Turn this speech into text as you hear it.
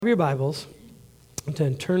Your Bibles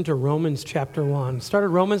and turn to Romans chapter 1. Started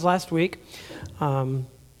Romans last week and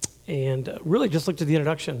really just looked at the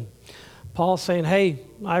introduction. Paul saying, hey,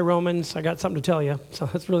 Romans, I got something to tell you. So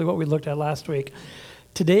that's really what we looked at last week.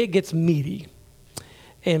 Today it gets meaty.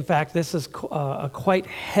 In fact, this is a quite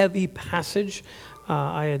heavy passage.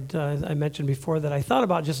 I mentioned before that I thought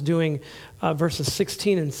about just doing verses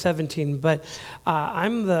 16 and 17, but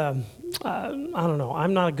I'm not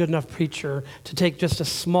a good enough preacher to take just a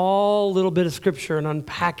small little bit of scripture and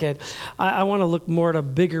unpack it. I want to look more at a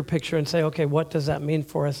bigger picture and say, okay, what does that mean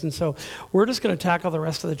for us? And so we're just going to tackle the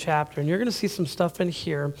rest of the chapter, and you're going to see some stuff in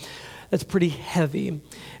here that's pretty heavy, and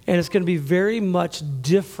it's going to be very much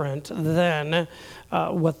different than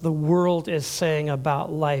what the world is saying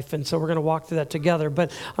about life. And so we're going to walk through that together.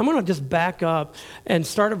 But I'm going to just back up and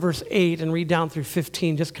start at verse 8 and read down through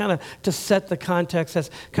 15, just kind of to set the context. As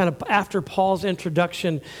kind of after Paul's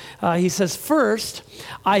introduction, he says, first,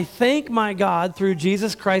 I thank my God through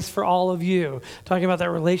Jesus Christ for all of you. Talking about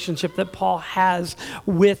that relationship that Paul has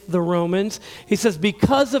with the Romans. He says,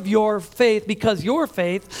 because your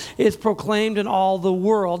faith is proclaimed in all the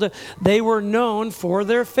world. They were known for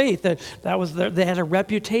their faith. They had a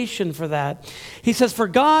reputation for that. He says, for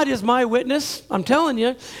God is my witness, I'm telling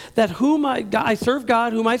you, that I serve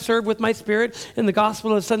God, whom I serve with my spirit in the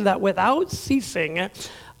gospel of the Son, that without ceasing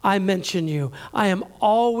I mention you. I am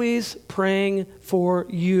always praying for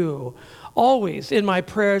you. Always in my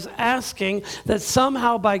prayers asking that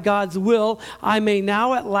somehow by God's will I may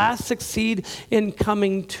now at last succeed in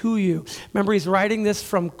coming to you. Remember, he's writing this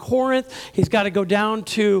from Corinth. He's got to go down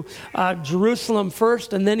to Jerusalem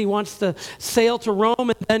first, and then he wants to sail to Rome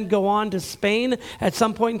and then go on to Spain at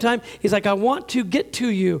some point in time. He's like, I want to get to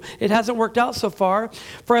you. It hasn't worked out so far.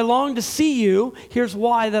 For I long to see you. Here's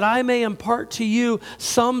why, that I may impart to you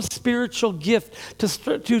some spiritual gift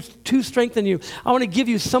to strengthen you. I want to give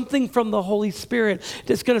you something from the Holy Spirit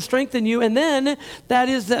that's going to strengthen you, and then that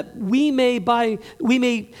is that we may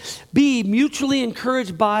be mutually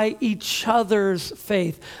encouraged by each other's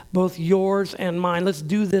faith, both yours and mine. Let's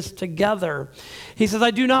do this together. He says,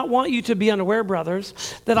 I do not want you to be unaware, brothers,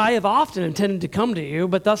 that I have often intended to come to you,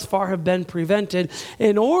 but thus far have been prevented,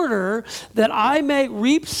 in order that I may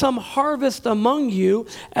reap some harvest among you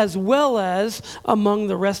as well as among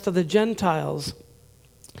the rest of the Gentiles.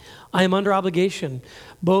 I am under obligation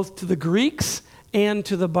both to the Greeks and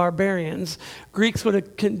to the barbarians. Greeks would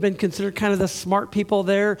have been considered kind of the smart people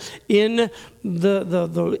there in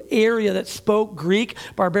the area that spoke Greek.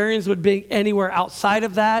 Barbarians would be anywhere outside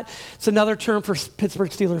of that. It's another term for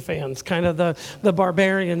Pittsburgh Steelers fans, kind of the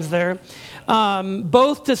barbarians there.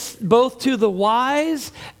 Both to the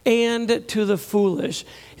wise and to the foolish.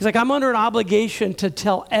 He's like, I'm under an obligation to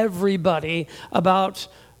tell everybody about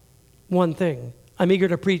one thing. I'm eager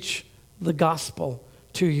to preach the gospel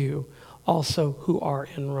to you also who are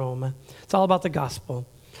in Rome. It's all about the gospel.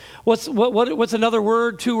 What's another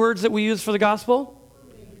word, 2 words that we use for the gospel?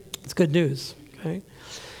 It's good news, okay?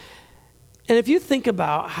 And if you think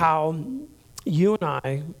about how you and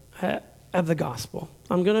I have the gospel,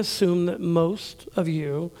 I'm going to assume that most of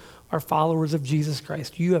you are followers of Jesus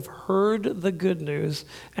Christ. You have heard the good news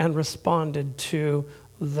and responded to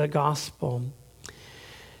the gospel.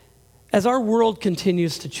 As our world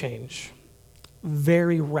continues to change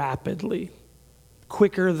very rapidly,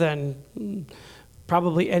 quicker than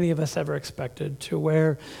probably any of us ever expected, to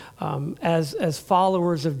where as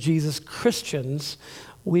followers of Jesus, Christians,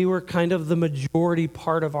 we were kind of the majority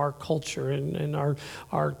part of our culture in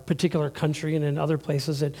our particular country, and in other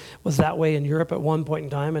places it was that way in Europe at one point in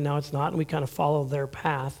time, and now it's not, and we kind of follow their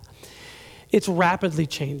path. It's rapidly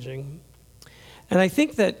changing. And I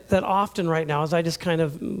think that often right now, as I just kind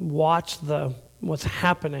of watch what's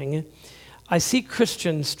happening, I see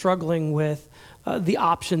Christians struggling with the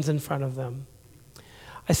options in front of them.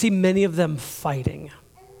 I see many of them fighting.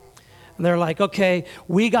 And they're like, okay,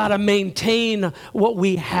 we got to maintain what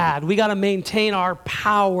we had. We got to maintain our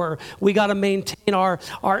power. We got to maintain our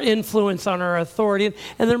influence on our authority.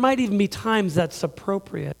 And there might even be times that's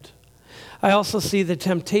appropriate. I also see the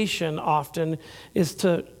temptation often is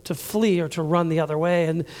to flee or to run the other way,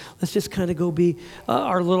 and let's just kind of go be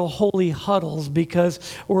our little holy huddles because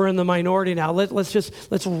we're in the minority now.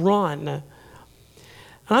 Let's run. And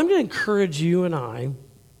I'm going to encourage you and I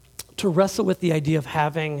to wrestle with the idea of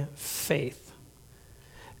having faith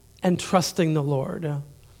and trusting the Lord,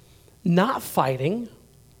 not fighting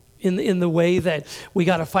in the way that we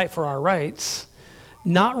got to fight for our rights,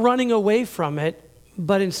 not running away from it,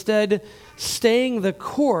 but instead staying the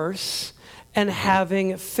course and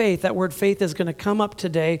having faith. That word faith is going to come up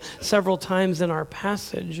today several times in our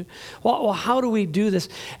passage. Well, how do we do this?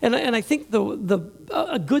 And I think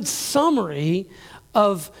a good summary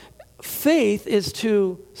of faith is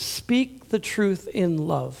to speak the truth in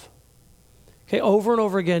love. Okay, over and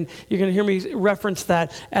over again, you're going to hear me reference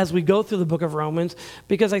that as we go through the book of Romans,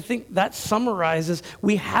 because I think that summarizes,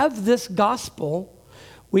 we have this gospel,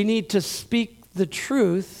 we need to speak the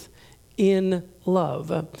truth in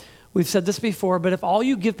love. We've said this before, but if all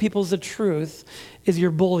you give people is the truth, is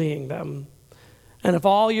you're bullying them. And if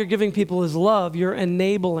all you're giving people is love, you're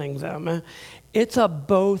enabling them. It's a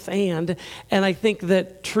both and I think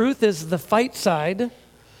that truth is the fight side.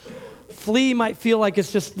 Flee might feel like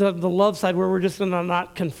it's just the love side where we're just going to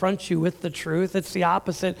not confront you with the truth. It's the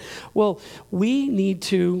opposite. Well, we need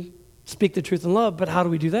to speak the truth in love, but how do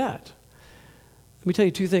we do that? Let me tell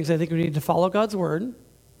you two things. I think we need to follow God's word,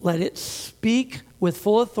 let it speak with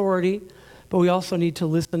full authority, but we also need to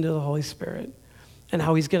listen to the Holy Spirit and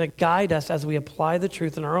how he's going to guide us as we apply the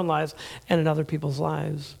truth in our own lives and in other people's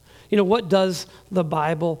lives. You know, what does the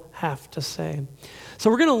Bible have to say? So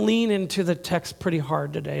we're going to lean into the text pretty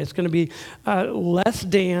hard today. It's going to be less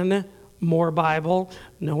Dan, more Bible.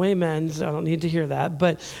 No amens. I don't need to hear that.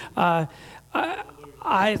 But I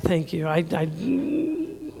thank you.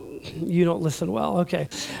 You don't listen well. Okay.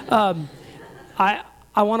 I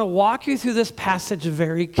want to walk you through this passage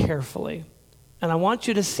very carefully. And I want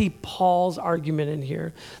you to see Paul's argument in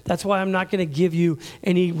here. That's why I'm not going to give you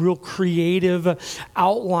any real creative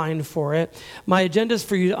outline for it. My agenda is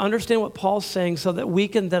for you to understand what Paul's saying so that we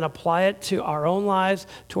can then apply it to our own lives,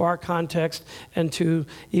 to our context, and to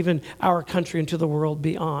even our country and to the world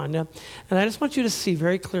beyond. And I just want you to see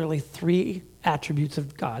very clearly three attributes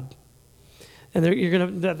of God. And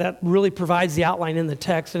that really provides the outline in the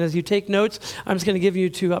text. And as you take notes, I'm just going to give you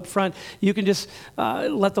two up front. You can just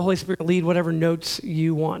let the Holy Spirit lead whatever notes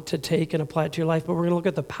you want to take and apply it to your life. But we're going to look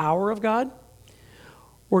at the power of God.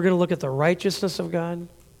 We're going to look at the righteousness of God.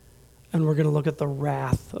 And we're going to look at the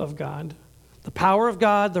wrath of God. The power of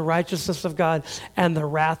God, the righteousness of God, and the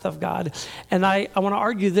wrath of God. And I want to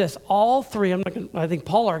argue this. All three, I think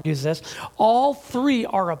Paul argues this, all three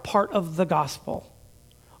are a part of the gospel.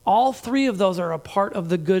 All three of those are a part of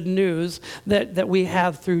the good news that we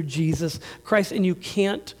have through Jesus Christ, and you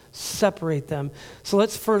can't separate them. So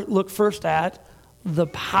let's look first at the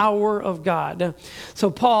power of God. So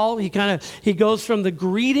Paul, he goes from the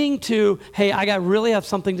greeting to, hey, I really have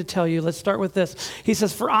something to tell you. Let's start with this. He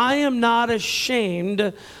says, for I am not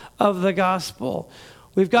ashamed of the gospel.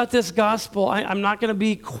 We've got this gospel. I'm not going to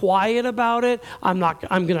be quiet about it. I'm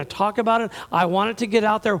going to talk about it. I want it to get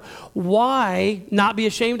out there. Why not be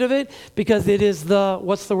ashamed of it? Because it is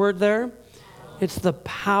what's the word there? It's the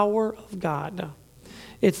power of God.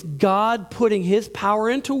 It's God putting his power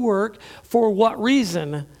into work for what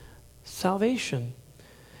reason? Salvation.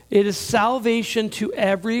 It is salvation to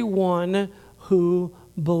everyone who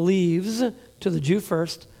believes, to the Jew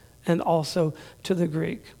first, and also to the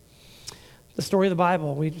Greek. The story of the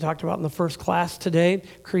Bible we talked about in the first class today: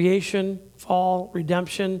 creation, fall,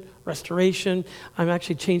 redemption, restoration. I'm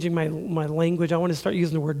actually changing my language. I want to start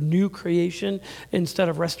using the word new creation instead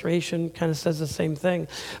of restoration. Kind of says the same thing.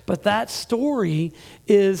 But that story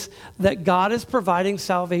is that God is providing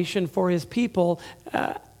salvation for his people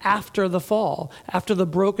after the fall, after the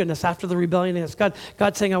brokenness, after the rebellion against God.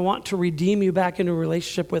 God's saying, I want to redeem you back into a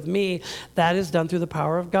relationship with me. That is done through the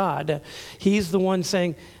power of God. He's the one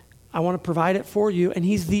saying, I want to provide it for you, and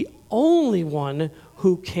he's the only one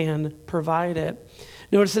who can provide it.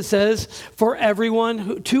 Notice it says, to everyone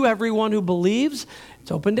who believes.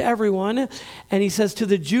 It's open to everyone. And he says to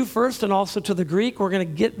the Jew first and also to the Greek.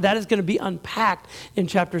 That is going to be unpacked in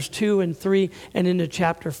chapters 2 and 3 and into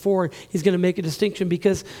chapter 4. He's going to make a distinction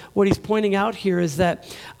because what he's pointing out here is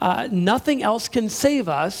that nothing else can save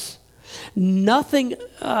us.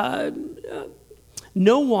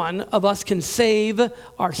 No one of us can save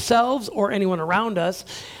ourselves or anyone around us.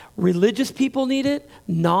 Religious people need it.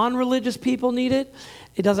 Non-religious people need it.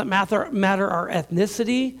 It doesn't matter our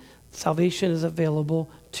ethnicity. Salvation is available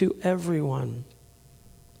to everyone.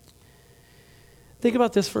 Think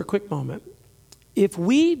about this for a quick moment. If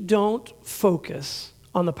we don't focus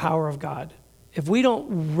on the power of God, if we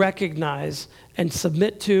don't recognize and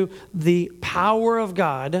submit to the power of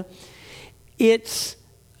God, if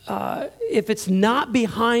it's not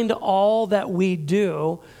behind all that we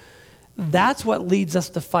do, that's what leads us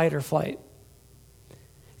to fight or flight.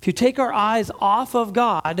 If you take our eyes off of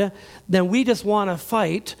God, then we just want to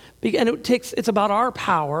fight, and it's about our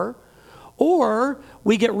power, or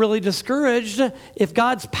we get really discouraged. If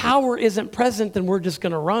God's power isn't present, then we're just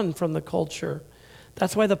going to run from the culture.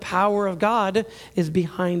 That's why the power of God is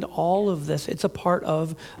behind all of this. It's a part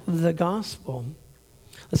of the gospel.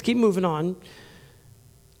 Let's keep moving on.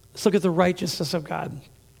 Let's look at the righteousness of God.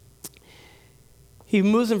 He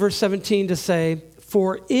moves in verse 17 to say,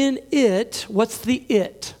 for in it, what's the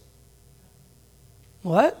it?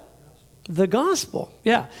 What? The gospel.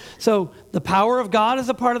 Yeah. So the power of God is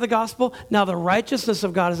a part of the gospel. Now the righteousness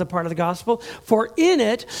of God is a part of the gospel. For in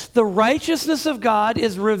it, the righteousness of God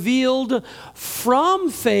is revealed from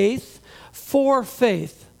faith for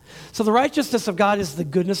faith. So the righteousness of God is the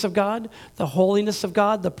goodness of God, the holiness of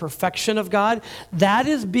God, the perfection of God. That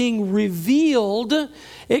is being revealed.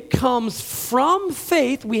 It comes from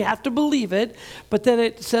faith. We have to believe it. But then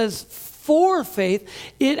it says for faith,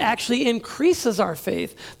 it actually increases our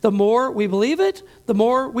faith. The more we believe it, the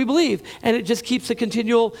more we believe. And it just keeps a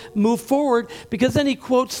continual move forward, because then he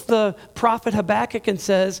quotes the prophet Habakkuk and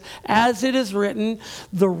says, as it is written,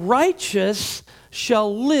 the righteous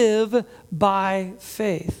shall live by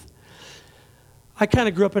faith. I kind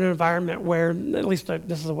of grew up in an environment where, at least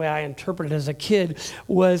this is the way I interpreted it as a kid,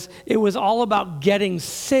 it was all about getting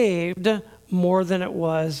saved more than it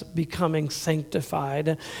was becoming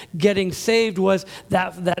sanctified. Getting saved was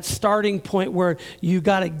that starting point where you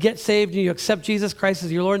got to get saved and you accept Jesus Christ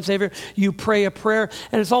as your Lord and Savior. You pray a prayer,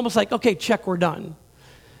 and it's almost like, okay, check, we're done.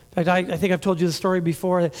 In fact, I think I've told you the story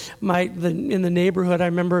before. In the neighborhood, I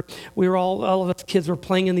remember we were all of us kids were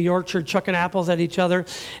playing in the orchard, chucking apples at each other.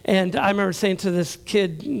 And I remember saying to this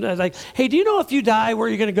kid, like, hey, do you know if you die, where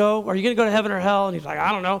you're going to go? Are you going to go to heaven or hell? And he's like,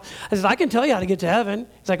 I don't know. I said, I can tell you how to get to heaven.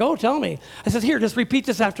 He's like, oh, tell me. I said, here, just repeat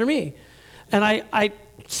this after me. And I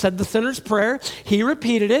said the sinner's prayer. He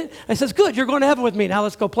repeated it. I says, good, you're going to heaven with me. Now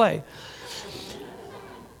let's go play.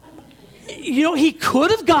 You know, he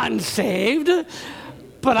could have gotten saved,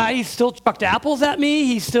 but he still chucked apples at me.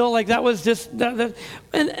 He still, like, that was just, and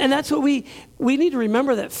that's what we need to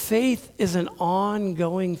remember, that faith is an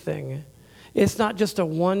ongoing thing. It's not just a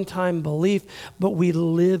one-time belief, but we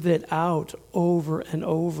live it out over and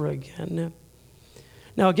over again.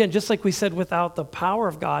 Now, again, just like we said, without the power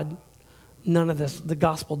of God, none of this, the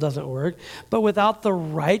gospel doesn't work. But without the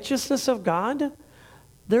righteousness of God,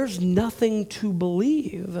 there's nothing to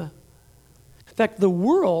believe. In fact, the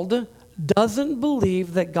world doesn't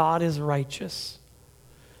believe that God is righteous.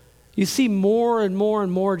 You see more and more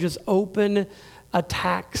and more just open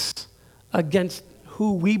attacks against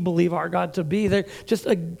who we believe our God to be. They're just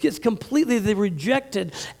they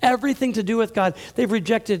rejected everything to do with God. They've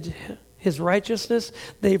rejected his righteousness.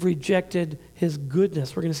 They've rejected his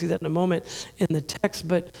goodness. We're going to see that in a moment in the text,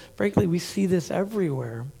 but frankly, we see this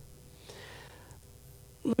everywhere.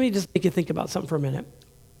 Let me just make you think about something for a minute.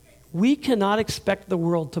 We cannot expect the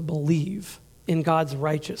world to believe in God's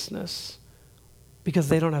righteousness because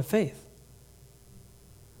they don't have faith.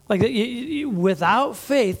 Like, without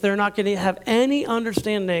faith, they're not going to have any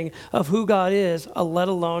understanding of who God is, let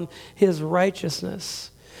alone his righteousness.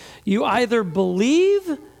 You either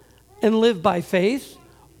believe and live by faith,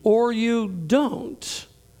 or you don't.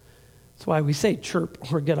 That's why we say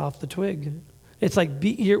chirp or get off the twig. It's like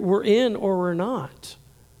we're in or we're not.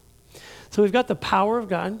 So we've got the power of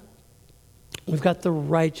God. We've got the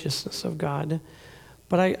righteousness of God.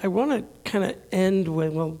 But I want to kind of end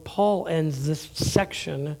with, Paul ends this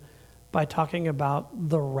section by talking about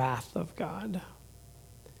the wrath of God.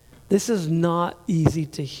 This is not easy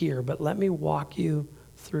to hear, but let me walk you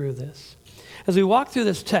through this. As we walk through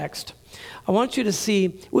this text, I want you to see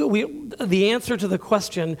the answer to the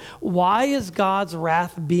question, why is God's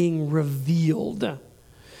wrath being revealed?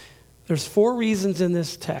 There's 4 reasons in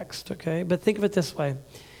this text, okay? But think of it this way.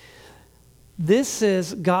 This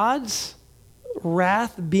is God's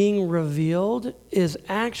wrath being revealed is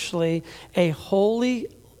actually a holy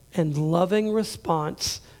and loving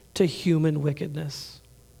response to human wickedness.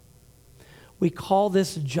 We call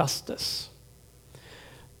this justice.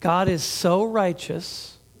 God is so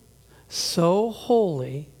righteous, so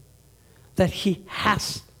holy, that he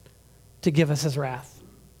has to give us his wrath.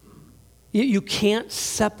 You can't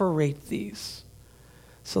separate these.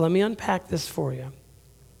 So let me unpack this for you.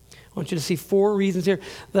 I want you to see 4 reasons here.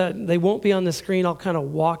 They won't be on the screen. I'll kind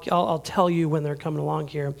of I'll tell you when they're coming along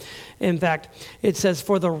here. In fact, it says,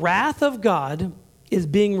 for the wrath of God is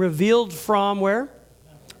being revealed from where?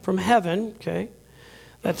 From heaven, okay?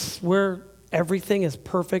 That's where everything is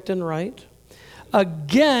perfect and right.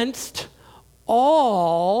 Against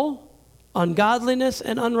all ungodliness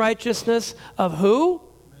and unrighteousness of who?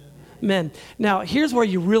 Men. Now, here's where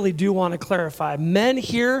you really do want to clarify. Men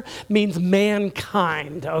here means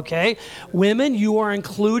mankind, okay? Women, you are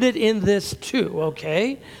included in this too,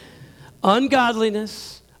 okay?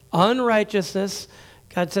 Ungodliness, unrighteousness.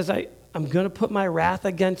 God says, I'm going to put my wrath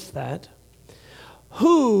against that,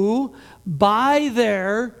 who by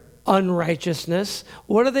their unrighteousness,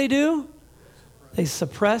 what do? They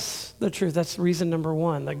suppress the truth. That's reason number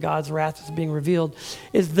one, that God's wrath is being revealed,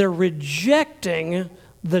 is they're rejecting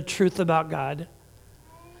the truth about God.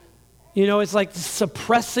 You know, it's like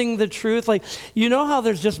suppressing the truth. Like, you know how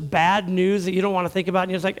there's just bad news that you don't want to think about,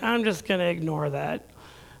 and you're just like, I'm just going to ignore that.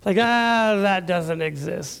 Like, that doesn't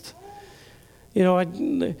exist. You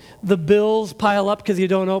know, the bills pile up because you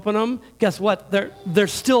don't open them. Guess what? They're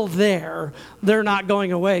still there. They're not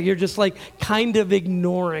going away. You're just like kind of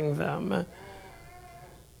ignoring them.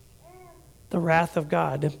 The wrath of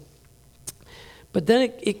God. But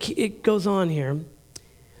then it goes on here.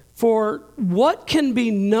 For what can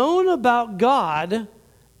be known about God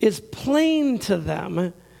is plain to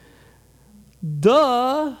them.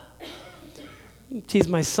 Tease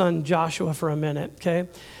my son Joshua for a minute, okay?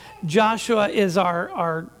 Joshua is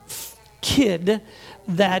our kid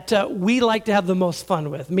that we like to have the most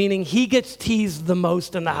fun with, meaning he gets teased the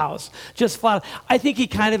most in the house. Just flat. I think he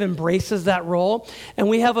kind of embraces that role. And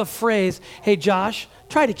we have a phrase, hey, Josh,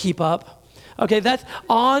 try to keep up. Okay, that's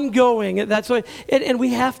ongoing. That's what, and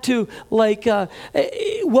we have to, like,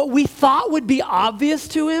 what we thought would be obvious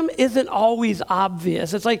to him isn't always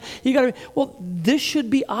obvious. It's like, you got to, well, this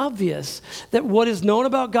should be obvious. That what is known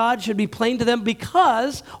about God should be plain to them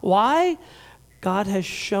because, why? God has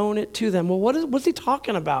shown it to them. Well, what's he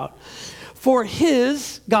talking about? For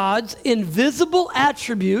God's invisible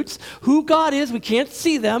attributes, who God is, we can't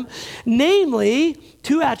see them, namely,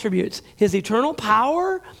 two attributes, his eternal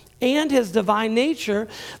power and his divine nature,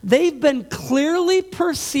 they've been clearly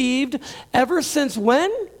perceived ever since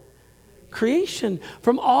when? Creation.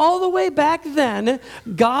 From all the way back then,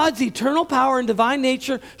 God's eternal power and divine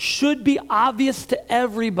nature should be obvious to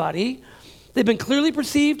everybody. They've been clearly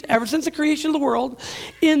perceived ever since the creation of the world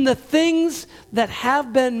in the things that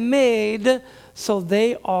have been made, so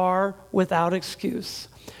they are without excuse.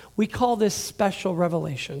 We call this special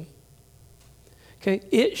revelation. Okay,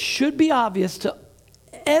 it should be obvious to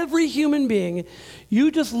every human being.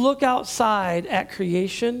 You just look outside at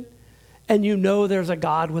creation and you know there's a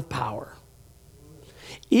God with power.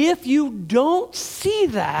 If you don't see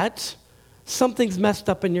that, something's messed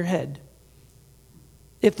up in your head.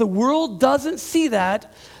 If the world doesn't see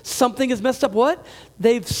that, something is messed up. What?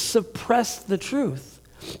 They've suppressed the truth.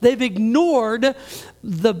 They've ignored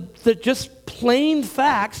the just plain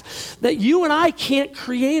facts that you and I can't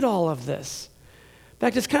create all of this. In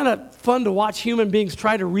fact, it's kind of fun to watch human beings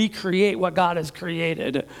try to recreate what God has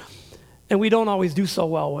created. And we don't always do so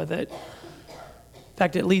well with it. In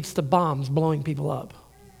fact, it leads to bombs blowing people up.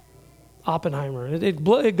 Oppenheimer.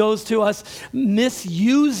 It goes to us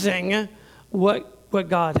misusing what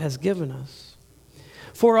God has given us.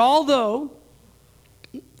 For although,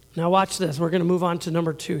 now watch this. We're going to move on to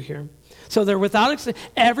number 2 here. So they're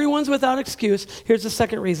everyone's without excuse. Here's the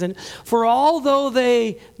second reason. For although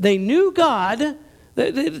they knew God,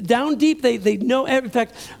 down deep, they know. In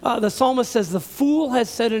fact, the psalmist says, the fool has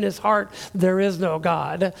said in his heart, there is no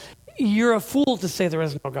God. You're a fool to say there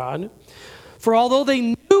is no God. For although they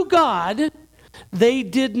knew God, they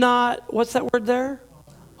did not, what's that word there?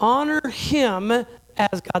 Honor him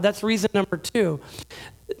as God. That's reason number 2.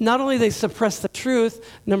 Not only they suppressed the truth,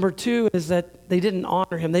 number 2 is that they didn't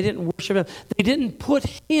honor him. They didn't worship him. They didn't put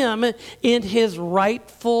him in his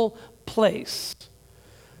rightful place.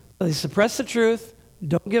 So they suppress the truth,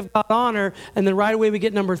 don't give God honor, and then right away we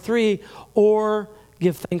get number 3, or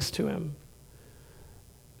give thanks to him.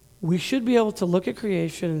 We should be able to look at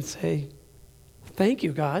creation and say, thank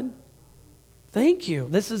you, God. Thank you.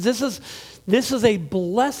 This is a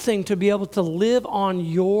blessing to be able to live on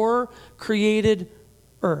your created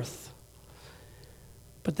earth.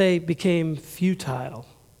 But they became futile,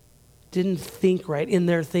 didn't think right in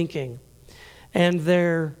their thinking, and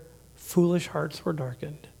their foolish hearts were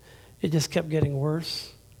darkened. It just kept getting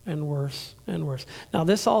worse and worse and worse. Now,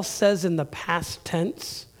 this all says in the past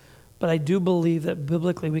tense, but I do believe that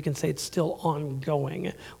biblically we can say it's still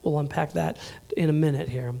ongoing. We'll unpack that in a minute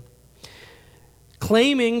here.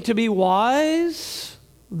 Claiming to be wise,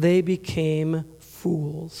 they became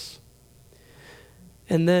fools.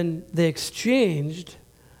 And then they exchanged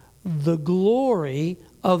the glory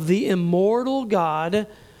of the immortal God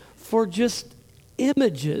for just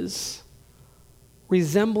images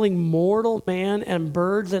resembling mortal man and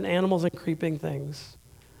birds and animals and creeping things.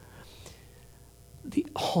 The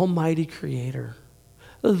Almighty Creator,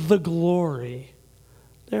 the glory.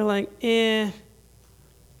 They're like, I'm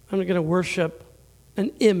going to worship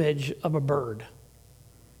an image of a bird.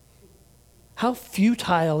 How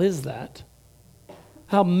futile is that?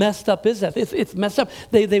 How messed up is that? It's messed up.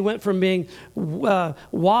 They went from being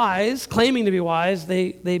wise, claiming to be wise,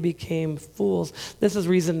 they became fools. This is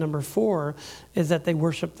reason number 4, is that they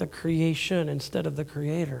worship the creation instead of the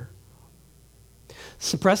Creator.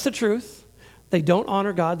 Suppress the truth. They don't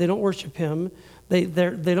honor God. They don't worship Him. They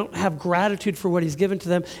don't have gratitude for what He's given to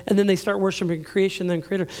them. And then they start worshiping creation, then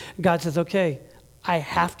Creator. God says, okay, I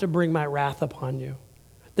have to bring my wrath upon you.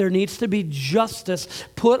 There needs to be justice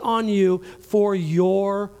put on you for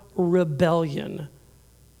your rebellion.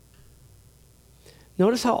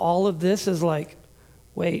 Notice how all of this is like,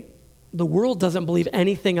 wait, the world doesn't believe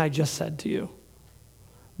anything I just said to you.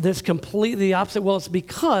 This completely the opposite. Well, it's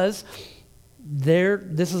because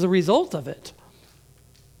this is a result of it.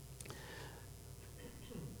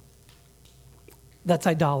 That's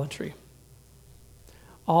idolatry.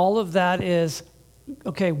 All of that is,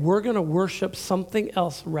 okay, we're going to worship something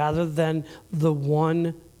else rather than the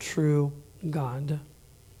one true God. In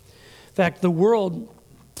fact, the world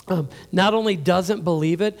not only doesn't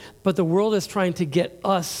believe it, but the world is trying to get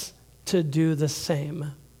us to do the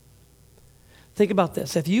same. Think about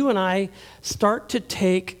this. If you and I start to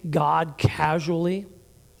take God casually,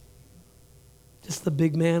 just the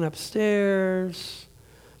big man upstairs,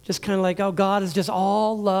 just kind of like, oh, God is just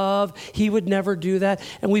all love. He would never do that.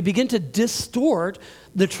 And we begin to distort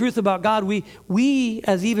the truth about God. We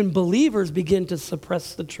as even believers, begin to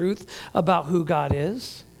suppress the truth about who God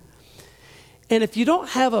is. And if you don't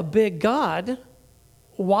have a big God,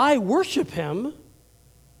 why worship Him?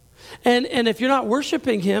 And if you're not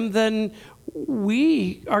worshiping Him, then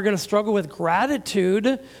we are going to struggle with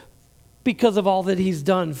gratitude because of all that He's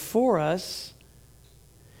done for us.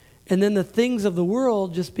 And then the things of the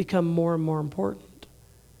world just become more and more important.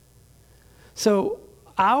 So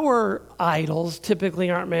our idols typically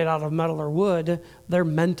aren't made out of metal or wood. They're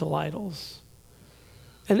mental idols.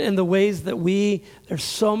 And the ways that there's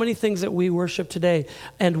so many things that we worship today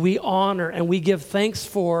and we honor and we give thanks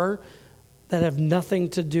for that have nothing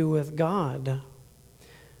to do with God.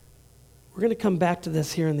 We're going to come back to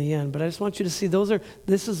this here in the end, but I just want you to see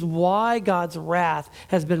this is why God's wrath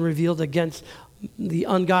has been revealed against the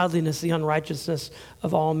ungodliness, the unrighteousness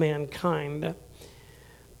of all mankind.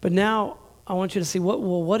 But now I want you to see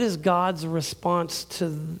what is God's response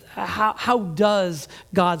to how does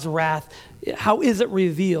God's wrath, how is it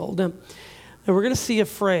revealed? And we're going to see a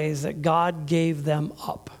phrase that God gave them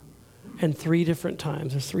up in 3 different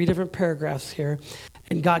times. There's 3 different paragraphs here,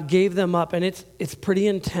 and God gave them up, and it's pretty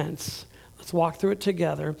intense. Let's walk through it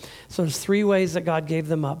together. So there's 3 ways that God gave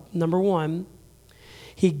them up. Number 1,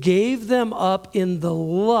 He gave them up in the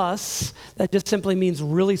lusts. That just simply means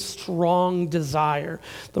really strong desire.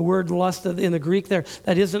 The word lust in the Greek there,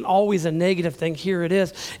 that isn't always a negative thing. Here it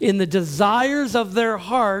is. In the desires of their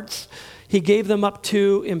hearts, He gave them up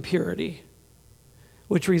to impurity,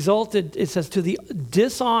 which resulted, it says, to the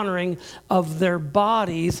dishonoring of their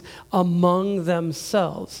bodies among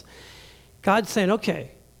themselves. God's saying,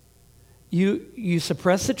 okay, you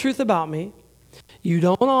suppress the truth about me. You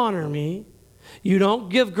don't honor me. You don't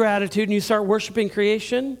give gratitude and you start worshiping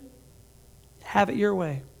creation, have it your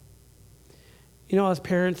way. You know, as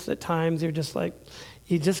parents, at times, you're just like,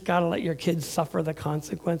 you just got to let your kids suffer the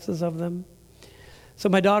consequences of them. So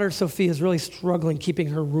my daughter, Sophia, is really struggling keeping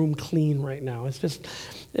her room clean right now. It's just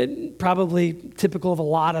probably typical of a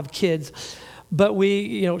lot of kids. But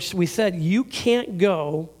we said, you can't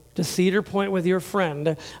go to Cedar Point with your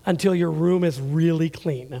friend until your room is really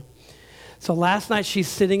clean. So last night she's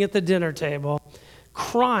sitting at the dinner table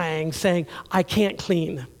crying, saying, I can't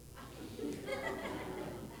clean.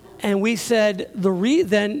 And we said,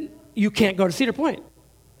 then you can't go to Cedar Point.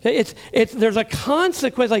 There's a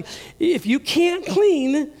consequence. Like, if you can't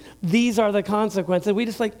clean, these are the consequences. We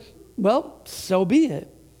just like, well, so be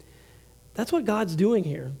it. That's what God's doing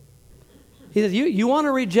here. He says, you want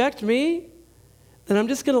to reject me? Then I'm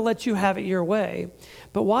just going to let you have it your way.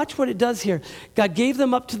 But watch what it does here. God gave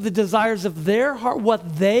them up to the desires of their heart,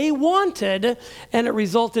 what they wanted, and it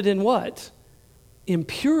resulted in what?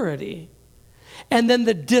 Impurity. And then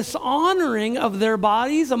the dishonoring of their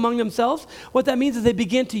bodies among themselves, what that means is they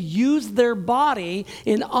began to use their body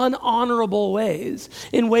in unhonorable ways,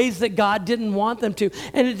 in ways that God didn't want them to.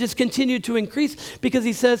 And it just continued to increase because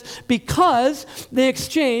he says, because they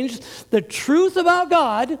exchanged the truth about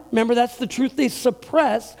God, remember that's the truth they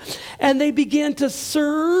suppressed, and they began to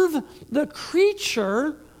serve the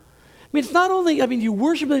creature. I mean, it's not only, you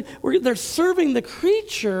worship, they're serving the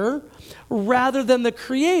creature rather than the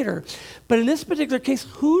creator. But in this particular case,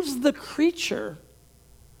 who's the creature?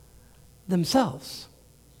 Themselves.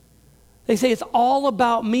 They say it's all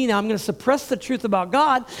about me now. I'm going to suppress the truth about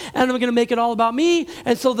God, and I'm going to make it all about me.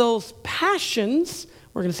 And so those passions,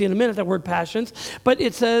 We're going to see in a minute that word passions. But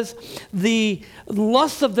it says the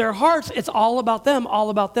lust of their hearts, it's all about them, all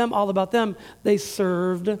about them, all about them. They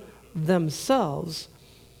served themselves.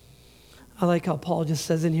 I like how Paul just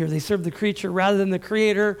says in here, they serve the creature rather than the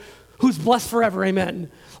creator who's blessed forever,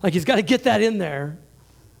 amen. Like he's got to get that in there.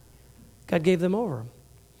 God gave them over.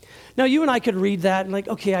 Now you and I could read that and like,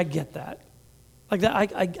 okay, I get that. Like that,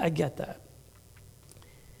 I get that.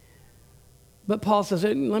 But Paul says,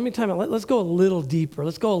 let me tell you, let's go a little deeper.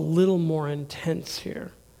 Let's go a little more intense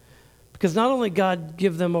here. Because not only God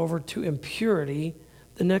give them over to impurity,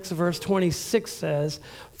 the next verse 26 says,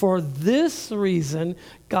 for this reason,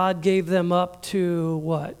 God gave them up to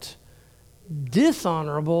what?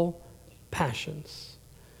 Dishonorable passions.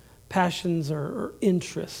 Passions or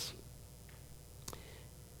interests.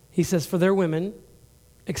 He says, for their women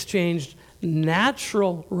exchanged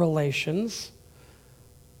natural relations,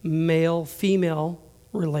 male-female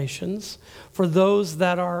relations, for those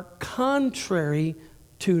that are contrary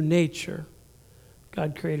to nature.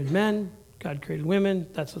 God created men, God created women,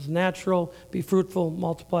 that's what's natural. Be fruitful,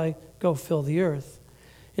 multiply, go fill the earth.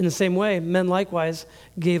 In the same way, men likewise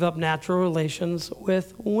gave up natural relations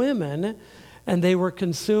with women, and they were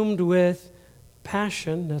consumed with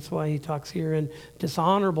passion. That's why he talks here in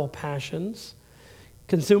dishonorable passions.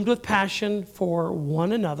 Consumed with passion for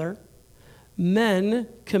one another, men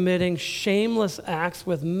committing shameless acts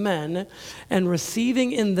with men and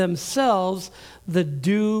receiving in themselves the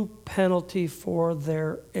due penalty for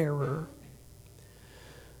their error.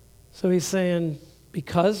 So he's saying,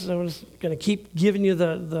 because, I'm just going to keep giving you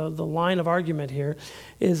the line of argument here,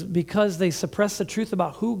 is because they suppress the truth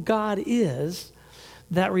about who God is,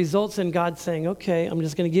 that results in God saying, okay, I'm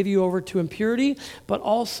just going to give you over to impurity, but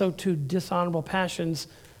also to dishonorable passions,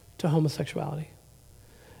 to homosexuality.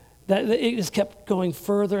 That it just kept going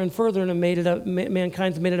further and further, and it made it up,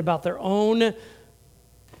 mankind's made it about their own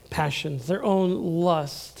passions, their own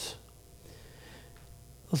lust.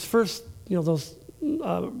 Those first, those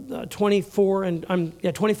 24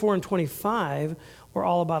 and 25 were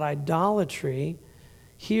all about idolatry.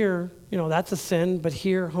 Here, that's a sin, but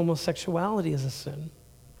here homosexuality is a sin.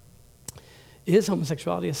 Is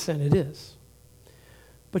homosexuality a sin? It is.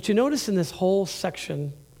 But you notice in this whole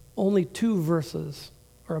section, only 2 verses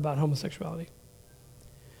are about homosexuality.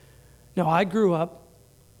 Now, I grew up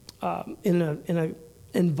in an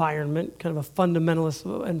environment, kind of a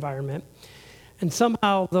fundamentalist environment, and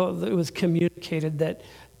somehow it was communicated that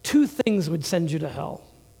 2 things would send you to hell: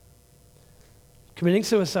 committing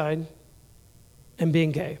suicide and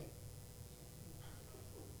being gay.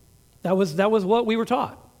 That was what we were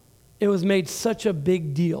taught. It was made such a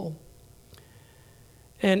big deal.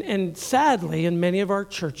 And sadly, in many of our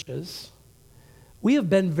churches, we have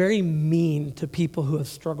been very mean to people who have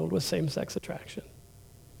struggled with same-sex attraction.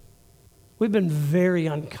 We've been very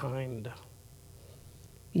unkind,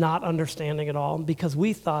 not understanding at all, because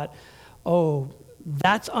we thought, oh,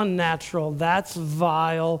 that's unnatural, that's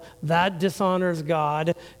vile, that dishonors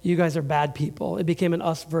God, you guys are bad people. It became an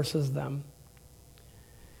us versus them.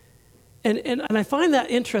 And I find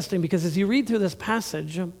that interesting because as you read through this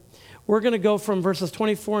passage, we're going to go from verses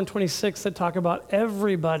 24 and 26 that talk about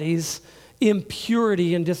everybody's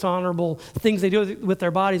impurity and dishonorable things they do with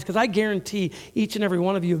their bodies, because I guarantee each and every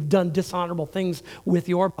one of you have done dishonorable things with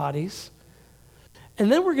your bodies.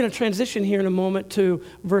 And then we're going to transition here in a moment to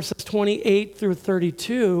verses 28 through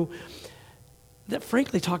 32 that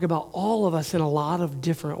frankly talk about all of us in a lot of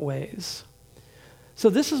different ways. So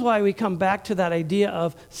this is why we come back to that idea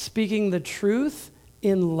of speaking the truth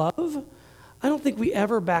in love. I don't think we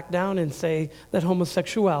ever back down and say that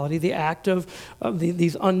homosexuality, the act of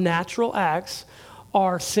these unnatural acts,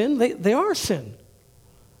 are sin. They are sin.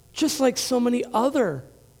 Just like so many other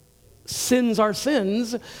sins are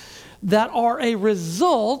sins that are a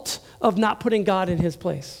result of not putting God in his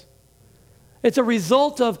place. It's a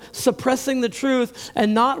result of suppressing the truth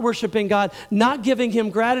and not worshiping God, not giving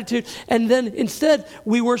him gratitude. And then instead,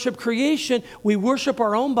 we worship creation. We worship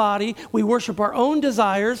our own body. We worship our own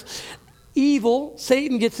desires. Evil,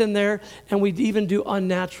 Satan gets in there, and we even do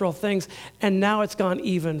unnatural things. And now it's gone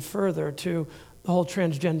even further to the whole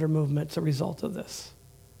transgender movement as a result of this.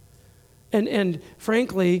 And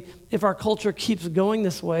frankly, if our culture keeps going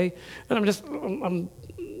this way, and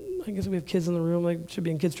I guess we have kids in the room, like should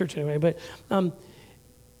be in kids' church anyway, but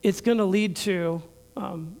it's going to lead to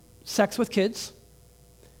sex with kids.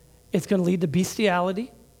 It's going to lead to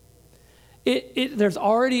bestiality. There's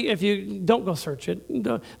already, if you don't go search it,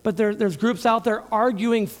 but there's groups out there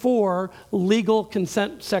arguing for legal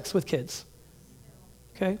consent sex with kids.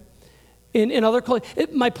 Okay? In other cultures,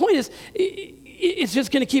 my point is, it's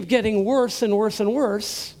just going to keep getting worse and worse and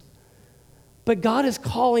worse. But God is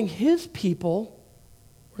calling his people,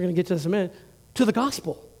 we're going to get to this in a minute, to the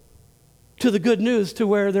gospel, to the good news, to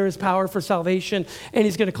where there is power for salvation, and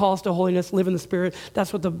he's going to call us to holiness, live in the Spirit.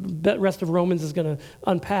 That's what the rest of Romans is going to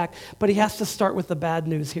unpack. But he has to start with the bad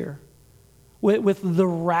news here, with the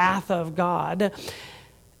wrath of God.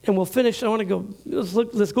 And we'll finish. I want to go,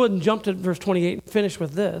 let's go ahead and jump to verse 28 and finish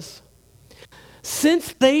with this.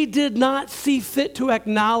 Since they did not see fit to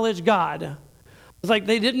acknowledge God, it's like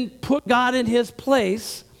they didn't put God in his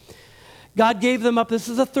place, God gave them up. This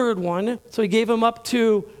is a third one. So he gave them up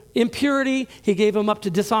to impurity. He gave them up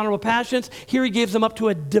to dishonorable passions. Here he gives them up to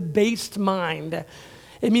a debased mind.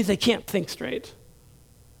 It means they can't think straight.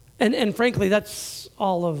 And frankly, that's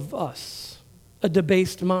all of us, a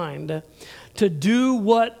debased mind, to do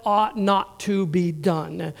what ought not to be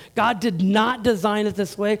done. God did not design it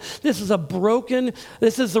this way. This is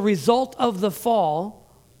the result of the fall.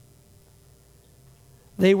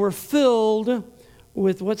 They were filled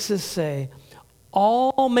with, what's this say?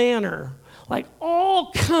 All manner, like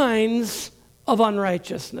all kinds of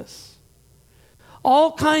unrighteousness,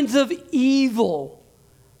 all kinds of evil.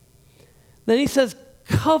 Then he says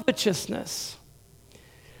covetousness.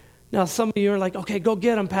 Now, some of you are like, okay, go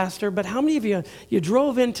get them, Pastor. But how many of you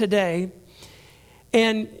drove in today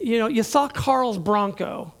and, you saw Carl's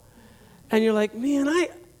Bronco and you're like, man,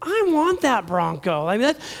 I want that Bronco. I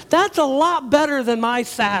mean, that's a lot better than my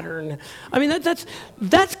Saturn. I mean,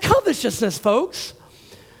 that's covetousness, folks.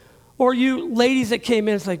 Or you ladies that came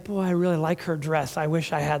in, it's like, boy, I really like her dress. I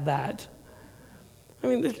wish I had that. I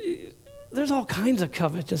mean, there's all kinds of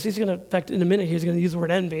covetousness. He's going to, in fact, in a minute, he's going to use the word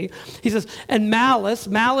envy. He says, and malice.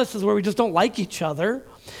 Malice is where we just don't like each other.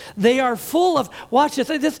 They are full of, watch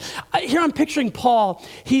this. Here I'm picturing Paul.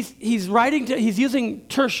 He's using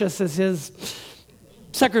Tertius as his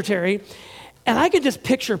secretary. And I could just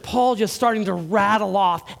picture Paul just starting to rattle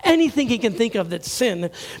off anything he can think of that's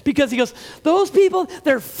sin. Because he goes, those people,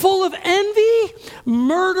 they're full of envy,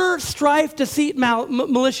 murder, strife, deceit,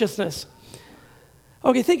 maliciousness.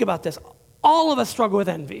 Okay, think about this. All of us struggle with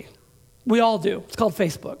envy. We all do. It's called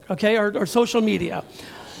Facebook, okay, or social media.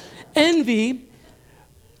 Envy,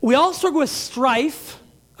 we all struggle with strife,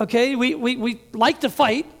 okay? We like to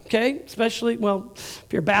fight, okay? Especially, well, if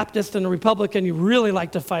you're Baptist and a Republican, you really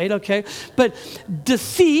like to fight, okay? But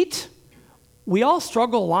deceit, we all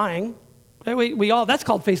struggle lying. Okay? We all, that's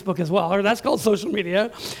called Facebook as well, or that's called social media.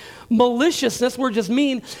 Maliciousness, we're just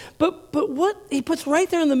mean. But what he puts right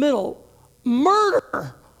there in the middle,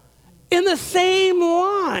 murder, in the same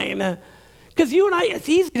line. Because you and I, it's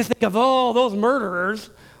easy to think of, oh, those murderers.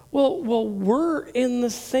 Well, we're in the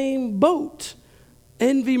same boat.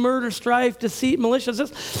 Envy, murder, strife, deceit,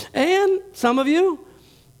 maliciousness. And some of you,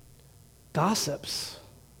 gossips,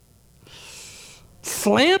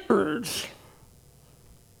 slanderers,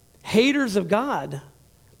 haters of God.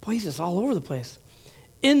 Boy, he's just all over the place.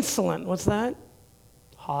 Insolent, what's that?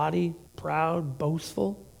 Haughty, proud,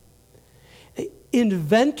 boastful.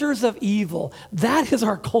 Inventors of evil. That is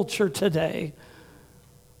our culture today.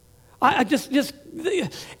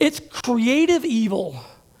 It's creative evil.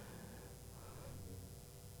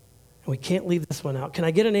 And we can't leave this one out. Can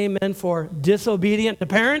I get an amen for disobedient to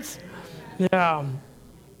parents? Yeah.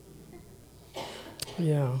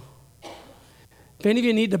 If any of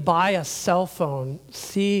you need to buy a cell phone,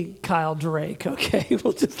 see Kyle Drake, okay?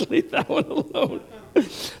 We'll just leave that one alone.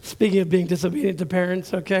 Speaking of being disobedient to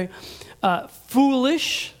parents, okay?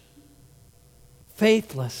 Foolish,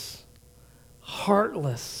 faithless,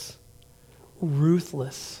 heartless,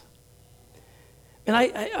 ruthless. And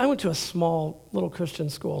I went to a small little Christian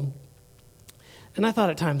school, and I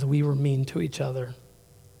thought at times we were mean to each other.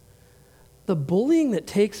 The bullying that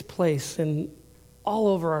takes place in all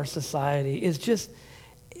over our society it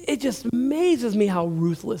just amazes me how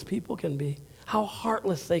ruthless people can be, how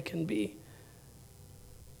heartless they can be.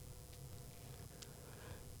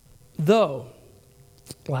 Though,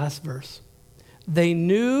 last verse, though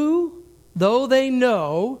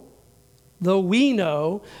we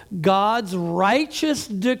know God's righteous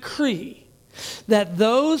decree that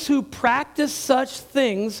those who practice such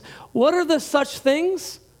things, what are the such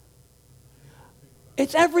things?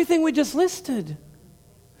 It's everything we just listed.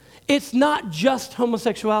 It's not just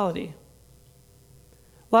homosexuality.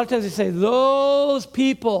 A lot of times they say, those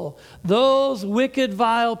people, those wicked,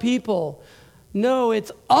 vile people. No,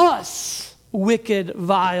 it's us, wicked,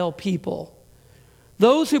 vile people.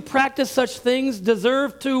 Those who practice such things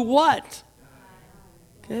deserve to what?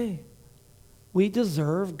 Okay. We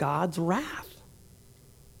deserve God's wrath.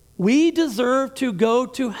 We deserve to go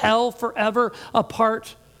to hell forever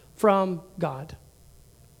apart from God.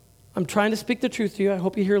 I'm trying to speak the truth to you. I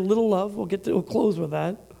hope you hear a little love. We'll close with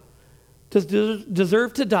that.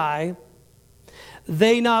 deserve to die,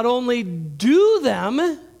 they not only do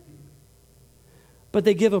them, but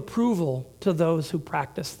they give approval to those who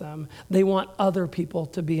practice them. They want other people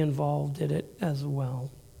to be involved in it as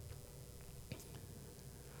well.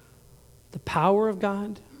 The power of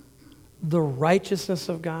God, the righteousness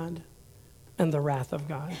of God, and the wrath of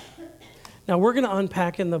God. Now, we're going to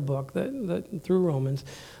unpack in the book through Romans.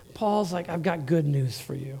 Paul's like, I've got good news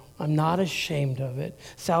for you. I'm not ashamed of it.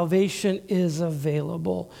 Salvation is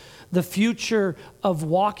available. The future of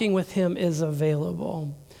walking with him is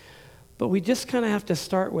available. But we just kind of have to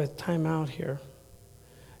start with time out here.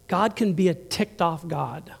 God can be a ticked off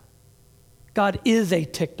God. God is a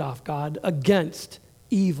ticked off God against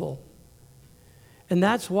evil. And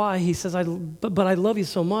that's why he says, but I love you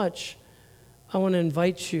so much, I want to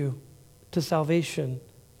invite you to salvation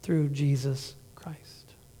through Jesus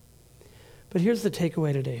Christ. But here's the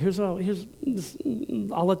takeaway today.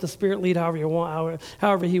 I'll let the Spirit lead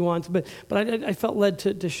however he wants. But I felt led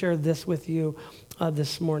to share this with you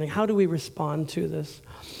this morning. How do we respond to this?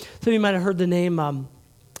 Some of you might have heard the name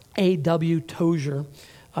A.W. Tozer.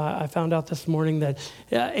 I found out this morning that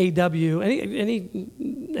A.W.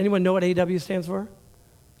 Anyone know what A.W. stands for?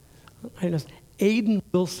 I know Aiden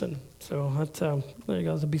Wilson. So there you go.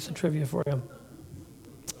 There's a piece of trivia for you.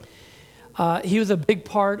 He was a big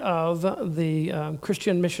part of the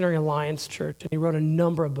Christian Missionary Alliance Church, and he wrote a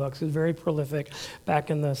number of books. He was very prolific back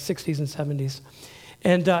in the 60s and 70s.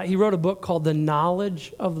 And he wrote a book called The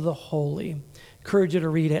Knowledge of the Holy. Encourage you to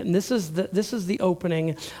read it. And this is the opening.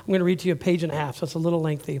 I'm going to read to you a page and a half, so it's a little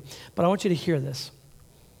lengthy. But I want you to hear this.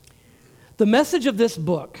 The message of this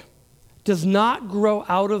book does not grow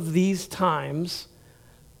out of these times.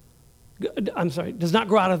 Does not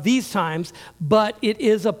grow out of these times, but it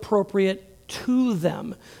is appropriate to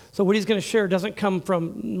them. So what he's going to share doesn't come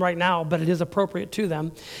from right now, but it is appropriate to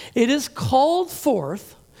them. It is called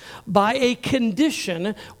forth by a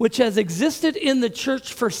condition which has existed in the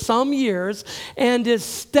church for some years and is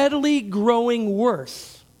steadily growing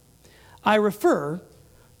worse. I refer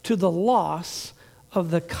to the loss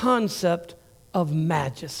of the concept of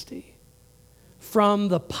majesty from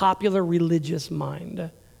the popular religious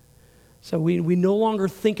mind. So we no longer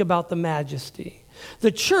think about the majesty.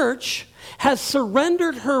 The church has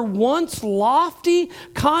surrendered her once lofty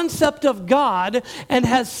concept of God and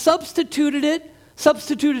has substituted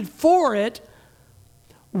for it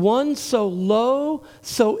one so low,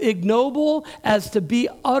 so ignoble as to be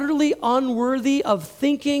utterly unworthy of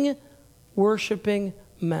thinking, worshiping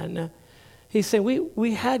men. He's saying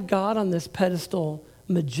we had God on this pedestal,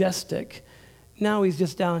 majestic. Now he's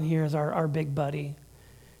just down here as our big buddy.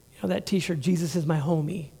 You know that t-shirt, Jesus is my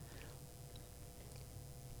homie.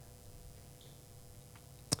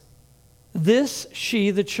 This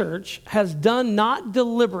she, the church, has done not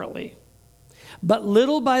deliberately, but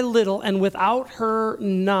little by little and without her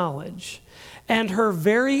knowledge. And her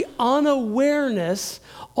very unawareness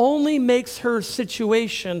only makes her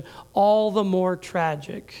situation all the more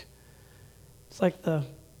tragic. It's like the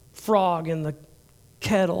frog in the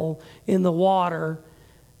kettle in the water,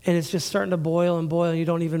 and it's just starting to boil and boil, and you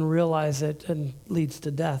don't even realize it, and leads to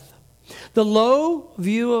death. The low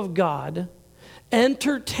view of God,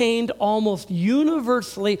 entertained almost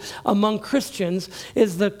universally among Christians,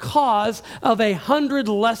 is the cause of 100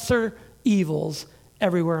 lesser evils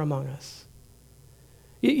everywhere among us.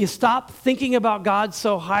 You stop thinking about God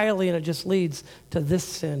so highly, and it just leads to this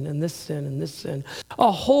sin and this sin and this sin.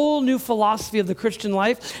 A whole new philosophy of the Christian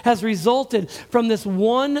life has resulted from this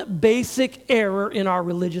one basic error in our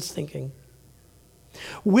religious thinking.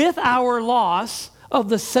 With our loss of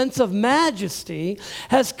the sense of majesty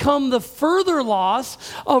has come the further loss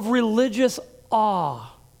of religious awe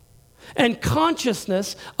and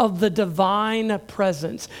consciousness of the divine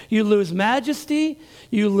presence. You lose majesty,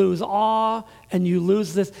 you lose awe, and you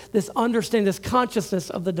lose this understanding, this consciousness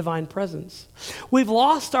of the divine presence. We've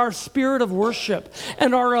lost our spirit of worship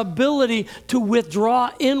and our ability to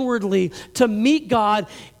withdraw inwardly to meet God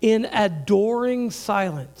in adoring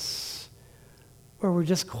silence, where we're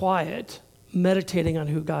just quiet, meditating on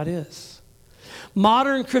who God is.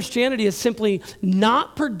 Modern Christianity is simply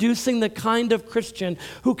not producing the kind of Christian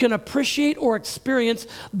who can appreciate or experience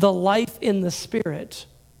the life in the Spirit.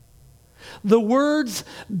 The words,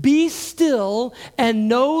 "be still and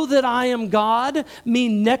know that I am God,"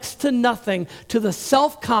 mean next to nothing to the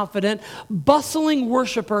self-confident, bustling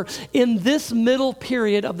worshiper in this middle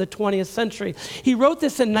period of the 20th century. He wrote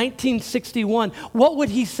this in 1961. What would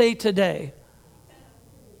he say today?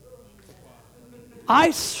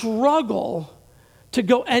 I struggle to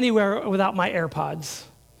go anywhere without my AirPods.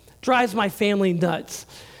 Drives my family nuts.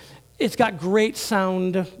 It's got great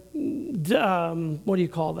sound what do you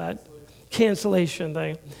call that? Cancellation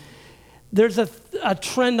thing. There's a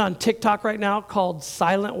trend on TikTok right now called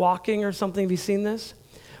silent walking or something. Have you seen this?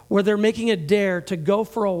 Where they're making a dare to go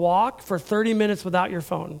for a walk for 30 minutes without your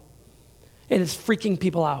phone. And it's freaking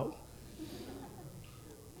people out.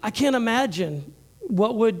 I can't imagine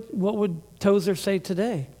what would Tozer say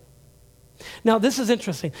today. Now, this is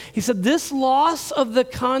interesting. He said, this loss of the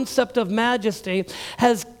concept of majesty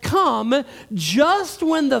has come just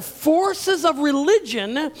when the forces of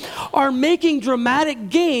religion are making dramatic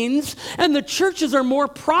gains and the churches are more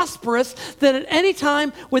prosperous than at any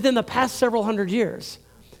time within the past several hundred years.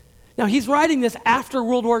 Now, he's writing this after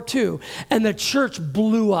World War II, and the church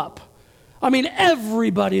blew up. I mean,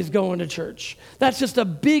 everybody's going to church. That's just a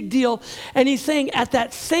big deal. And he's saying at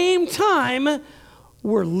that same time,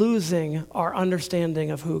 we're losing our understanding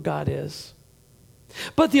of who God is.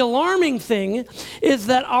 But the alarming thing is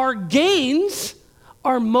that our gains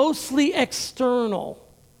are mostly external,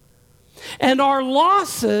 and our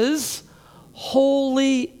losses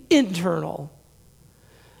wholly internal.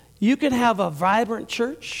 You can have a vibrant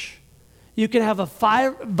church, you can have a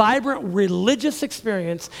vibrant religious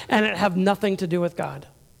experience, and it have nothing to do with God.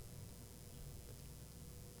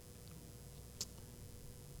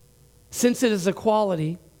 Since it is a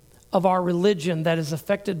quality of our religion that is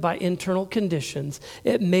affected by internal conditions,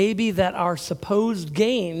 it may be that our supposed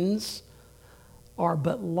gains are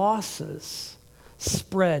but losses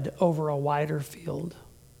spread over a wider field.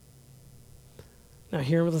 Now,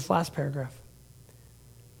 hear this last paragraph.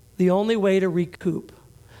 The only way to recoup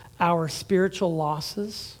our spiritual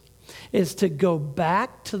losses is to go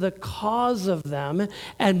back to the cause of them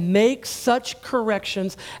and make such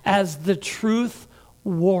corrections as the truth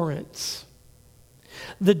warrants.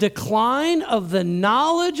 The decline of the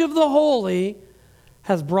knowledge of the holy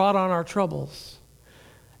has brought on our troubles.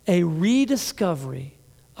 A rediscovery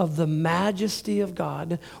of the majesty of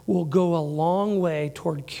God will go a long way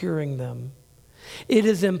toward curing them. It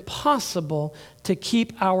is impossible to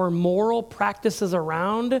keep our moral practices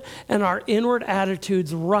around and our inward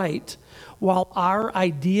attitudes right while our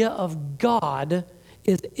idea of God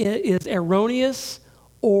is erroneous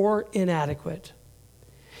or inadequate.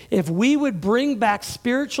 If we would bring back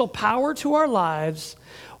spiritual power to our lives,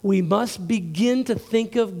 we must begin to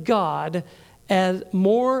think of God as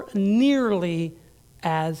more nearly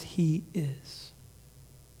as He is.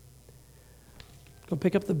 Go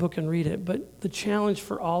pick up the book and read it. But the challenge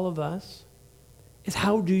for all of us is,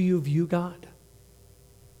 how do you view God?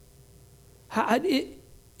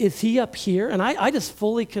 Is He up here? And I just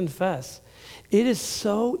fully confess, it is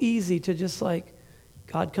so easy to just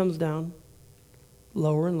God comes down,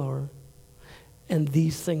 lower and lower, and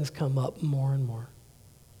these things come up more and more.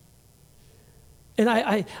 And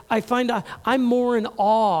I find I'm more in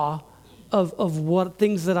awe of what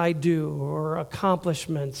things that I do or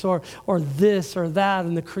accomplishments or this or that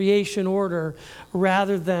in the creation order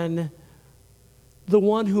rather than the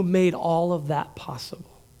one who made all of that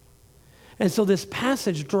possible. And so this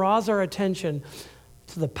passage draws our attention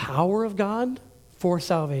to the power of God for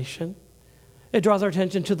salvation. It draws our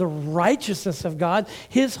attention to the righteousness of God,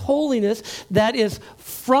 His holiness that is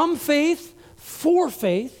from faith, for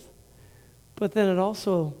faith, but then it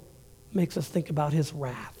also makes us think about His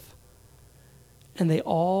wrath. And they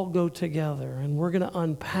all go together, and we're going to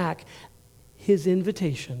unpack His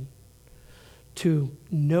invitation to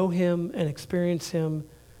know Him and experience Him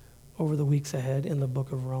over the weeks ahead in the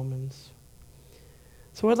book of Romans.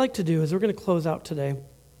 So what I'd like to do is we're going to close out today.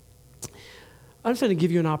 I'm just going to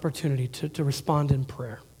give you an opportunity to respond in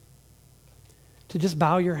prayer, to just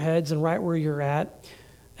bow your heads and right where you're at.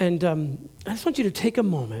 And I just want you to take a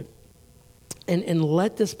moment and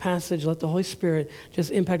let this passage, let the Holy Spirit just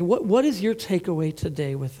impact. What is your takeaway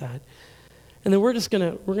today with that? And then we're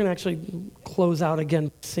going to actually close out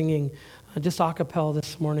again singing just a cappella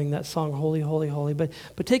this morning, that song, Holy, Holy, Holy. But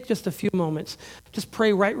take just a few moments. Just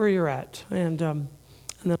pray right where you're at. And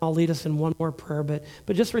then I'll lead us in one more prayer. But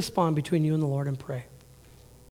just respond between you and the Lord and pray.